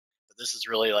this is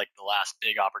really like the last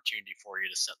big opportunity for you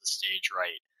to set the stage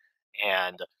right.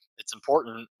 And it's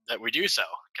important that we do so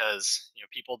because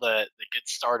people that get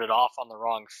started off on the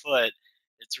wrong foot,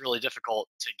 it's really difficult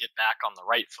to get back on the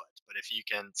right foot. But if you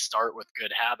can start with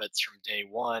good habits from day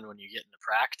one when you get into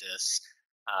practice,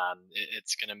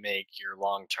 it's going to make your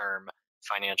long-term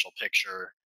financial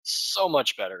picture so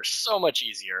much better, so much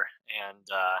easier, and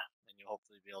you'll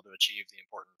hopefully be able to achieve the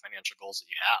important financial goals that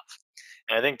you have.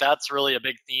 And I think that's really a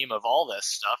big theme of all this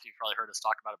stuff. You've probably heard us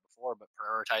talk about it before, but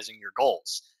prioritizing your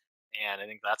goals. And I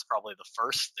think that's probably the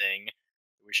first thing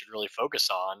that we should really focus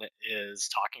on is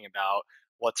talking about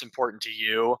what's important to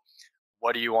you,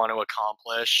 what do you want to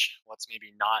accomplish, what's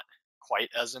maybe not quite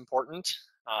as important.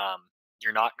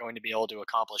 You're not going to be able to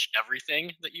accomplish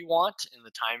everything that you want in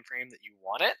the time frame that you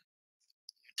want it.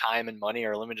 Time and money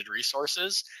are limited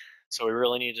resources, so we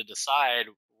really need to decide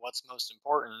what's most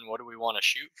important, what do we want to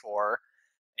shoot for,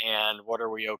 and what are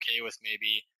we okay with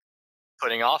maybe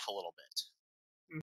putting off a little bit.